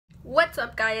What's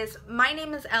up guys, my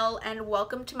name is Elle and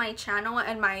welcome to my channel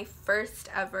and my first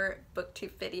ever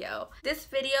booktube video. This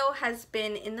video has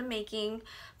been in the making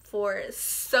for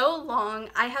so long.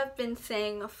 I have been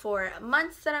saying for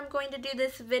months that I'm going to do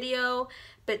this video,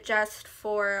 but just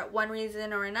for one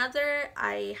reason or another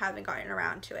I haven't gotten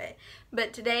around to it.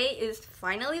 But today is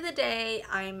finally the day.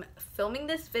 I'm filming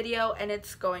this video and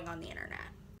it's going on the internet.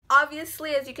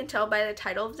 Obviously, as you can tell by the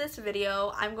title of this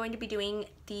video, I'm going to be doing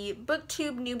the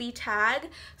Booktube Newbie Tag.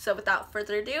 So without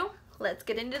further ado, let's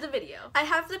get into the video. I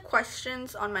have the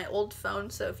questions on my old phone,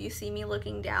 so if you see me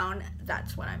looking down,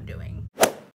 that's what I'm doing.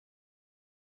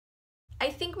 I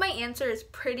think my answer is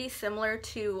pretty similar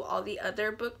to all the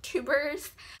other booktubers.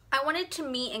 I wanted to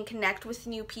meet and connect with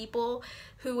new people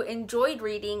who enjoyed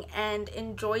reading and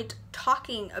enjoyed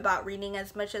talking about reading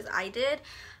as much as I did.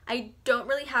 I don't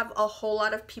really have a whole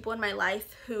lot of people in my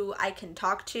life who I can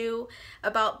talk to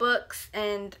about books,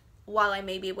 and while I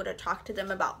may be able to talk to them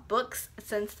about books,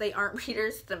 since they aren't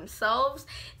readers themselves,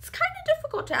 it's kind of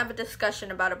difficult to have a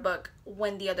discussion about a book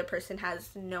when the other person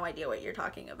has no idea what you're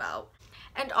talking about.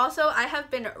 And also, I have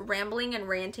been rambling and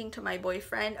ranting to my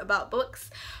boyfriend about books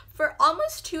for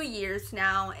almost 2 years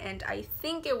now, and I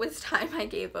think it was time I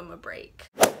gave him a break.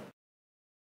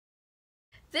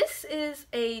 This is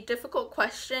a difficult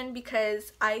question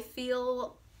because I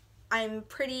feel I'm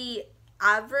pretty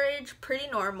average, pretty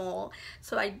normal,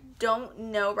 so I don't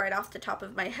know right off the top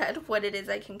of my head what it is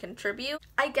I can contribute.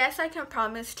 I guess I can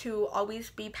promise to always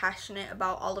be passionate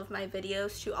about all of my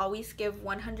videos, to always give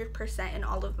 100% in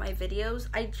all of my videos.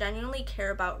 I genuinely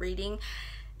care about reading.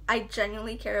 I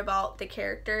genuinely care about the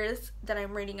characters that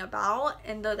I'm reading about,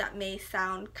 and though that may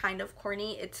sound kind of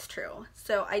corny, it's true.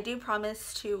 So I do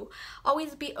promise to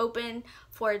always be open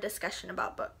for a discussion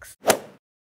about books.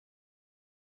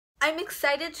 I'm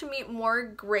excited to meet more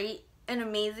great and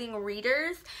amazing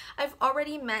readers. I've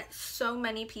already met so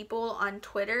many people on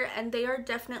Twitter and they are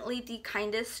definitely the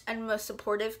kindest and most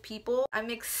supportive people. I'm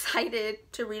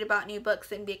excited to read about new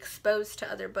books and be exposed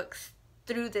to other books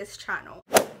through this channel.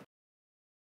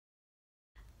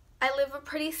 I live a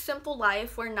pretty simple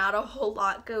life where not a whole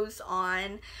lot goes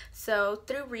on, so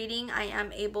through reading I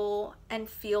am able and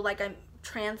feel like I'm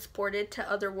transported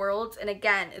to other worlds. And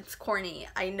again, it's corny,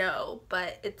 I know,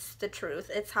 but it's the truth.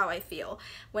 It's how I feel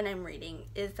when I'm reading,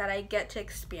 is that I get to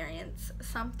experience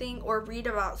something or read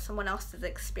about someone else's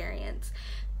experience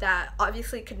that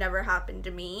obviously could never happen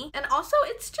to me. And also,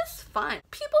 it's just fun.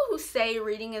 People who say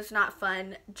reading is not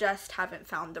fun just haven't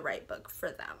found the right book for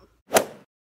them.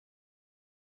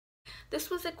 This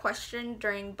was a question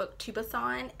during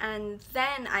Booktubeathon, and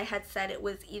then I had said it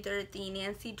was either the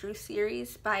Nancy Drew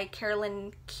series by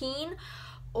Carolyn Keene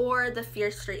or the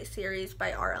Fear Street series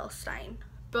by R.L. Stine.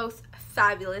 Both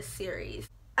fabulous series.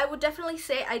 I would definitely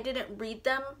say I didn't read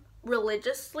them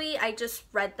religiously, I just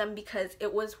read them because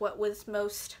it was what was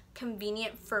most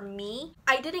convenient for me.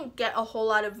 I didn't get a whole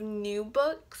lot of new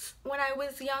books when I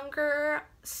was younger,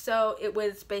 so it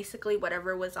was basically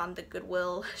whatever was on the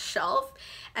Goodwill shelf,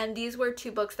 and these were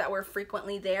two books that were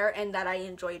frequently there and that I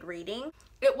enjoyed reading.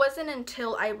 It wasn't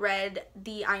until I read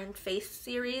the Iron Face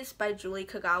series by Julie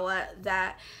Kagawa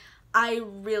that I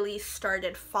really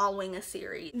started following a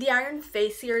series. The Iron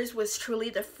Face series was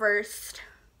truly the first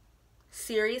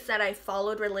series that I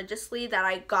followed religiously, that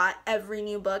I got every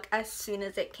new book as soon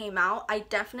as it came out. I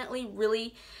definitely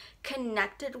really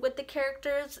connected with the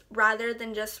characters rather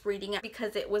than just reading it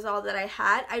because it was all that I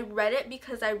had. I read it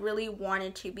because I really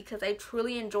wanted to, because I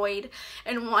truly enjoyed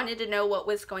and wanted to know what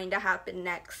was going to happen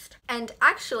next. And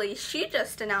actually, she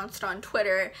just announced on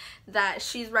Twitter that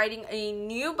she's writing a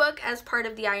new book as part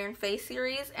of the Iron Face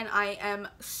series, and I am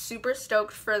super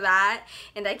stoked for that,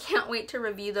 and I can't wait to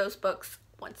review those books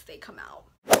once they come out.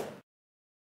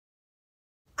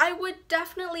 I would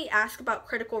definitely ask about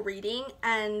critical reading,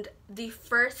 and the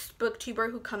first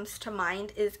booktuber who comes to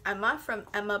mind is Emma from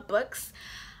Emma Books.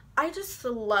 I just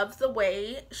love the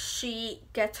way she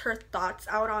gets her thoughts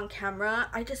out on camera.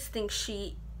 I just think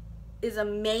she is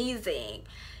amazing.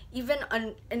 Even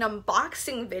an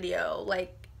unboxing video,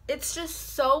 like, it's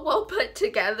just so well put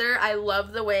together. I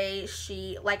love the way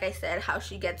she, like I said, how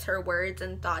she gets her words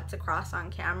and thoughts across on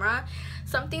camera.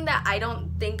 Something that I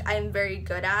don't think I'm very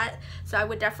good at, so I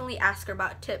would definitely ask her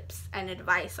about tips and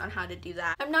advice on how to do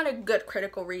that. I'm not a good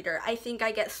critical reader. I think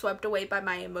I get swept away by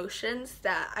my emotions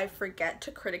that I forget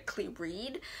to critically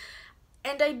read.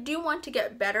 And I do want to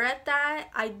get better at that.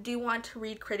 I do want to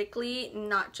read critically,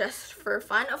 not just for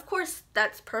fun. Of course,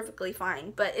 that's perfectly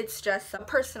fine, but it's just a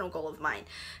personal goal of mine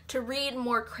to read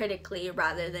more critically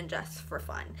rather than just for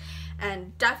fun.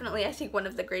 And definitely, I think one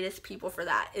of the greatest people for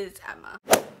that is Emma.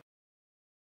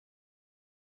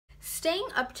 staying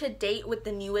up to date with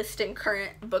the newest and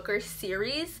current book or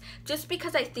series, just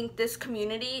because I think this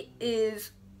community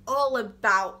is all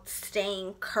about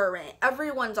staying current.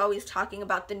 Everyone's always talking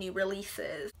about the new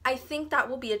releases. I think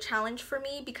that will be a challenge for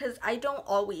me because I don't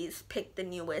always pick the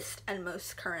newest and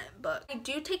most current book. I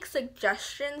do take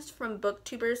suggestions from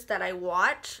booktubers that I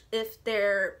watch if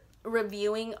they're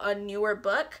reviewing a newer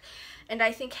book and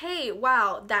I think, hey,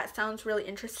 wow, that sounds really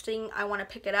interesting, I want to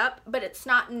pick it up, but it's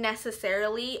not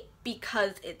necessarily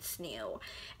because it's new.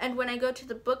 And when I go to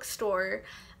the bookstore,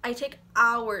 I take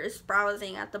hours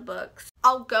browsing at the books.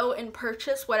 I'll go and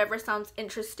purchase whatever sounds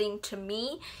interesting to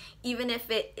me, even if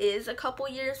it is a couple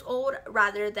years old,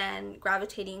 rather than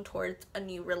gravitating towards a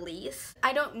new release.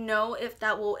 I don't know if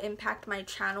that will impact my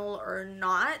channel or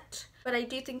not, but I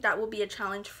do think that will be a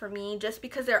challenge for me just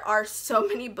because there are so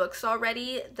many books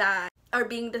already that are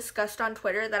being discussed on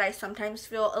Twitter that I sometimes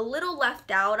feel a little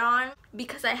left out on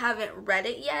because I haven't read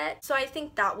it yet. So I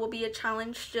think that will be a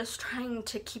challenge, just trying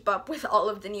to keep up with all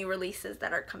of the new releases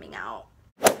that are coming out.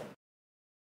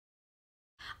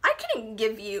 I couldn't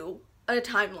give you a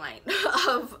timeline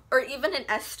of, or even an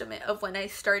estimate of when I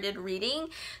started reading,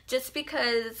 just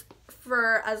because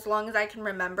for as long as I can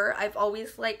remember, I've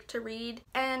always liked to read.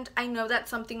 And I know that's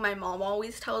something my mom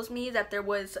always tells me, that there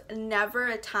was never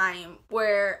a time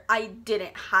where I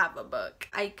didn't have a book.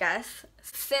 I guess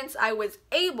since I was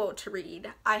able to read,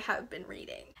 I have been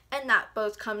reading. And that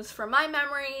both comes from my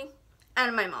memory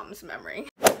and my mom's memory.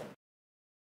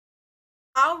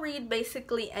 I'll read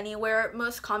basically anywhere.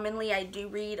 Most commonly I do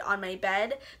read on my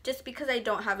bed just because I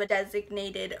don't have a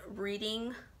designated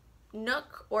reading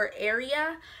nook or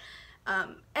area.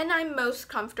 And I'm most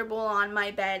comfortable on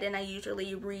my bed, and I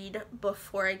usually read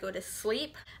before I go to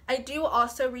sleep. I do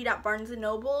also read at Barnes &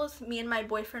 Noble's. Me and my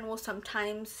boyfriend will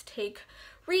sometimes take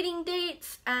reading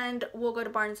dates and we'll go to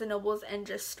Barnes & Noble's and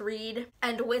just read.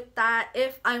 And with that,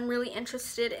 if I'm really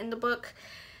interested in the book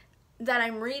that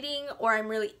I'm reading or I'm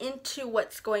really into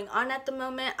what's going on at the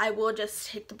moment, I will just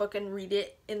take the book and read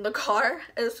it in the car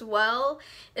as well.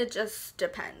 It just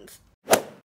depends.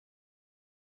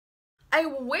 I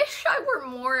wish I were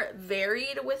more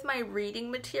varied with my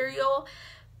reading material,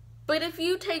 but if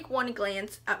you take one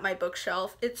glance at my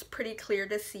bookshelf, it's pretty clear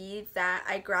to see that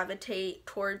I gravitate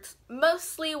towards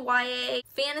mostly YA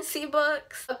fantasy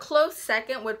books. A close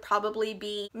second would probably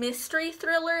be mystery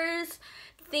thrillers.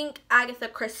 Think Agatha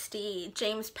Christie,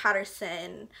 James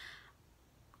Patterson,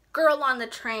 Girl on the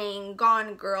Train,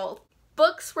 Gone Girl.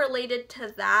 Books related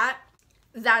to that,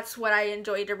 that's what I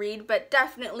enjoy to read, but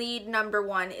definitely number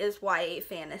one is YA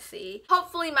fantasy.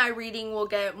 Hopefully my reading will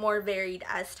get more varied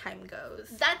as time goes.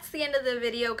 That's the end of the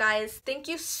video, guys. Thank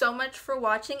you so much for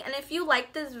watching, and if you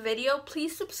like this video,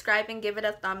 please subscribe and give it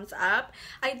a thumbs up.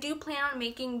 I do plan on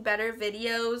making better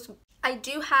videos. I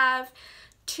do have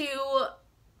 2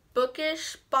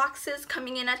 bookish boxes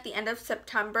coming in at the end of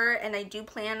September, and I do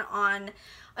plan on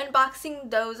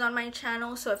unboxing those on my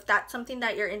channel, so if that's something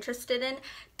that you're interested in,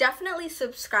 definitely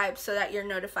subscribe so that you're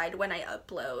notified when I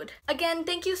upload. Again,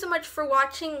 thank you so much for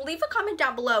watching. Leave a comment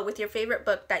down below with your favorite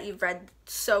book that you've read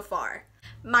so far.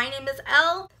 My name is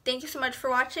Elle. Thank you so much for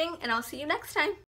watching, and I'll see you next time.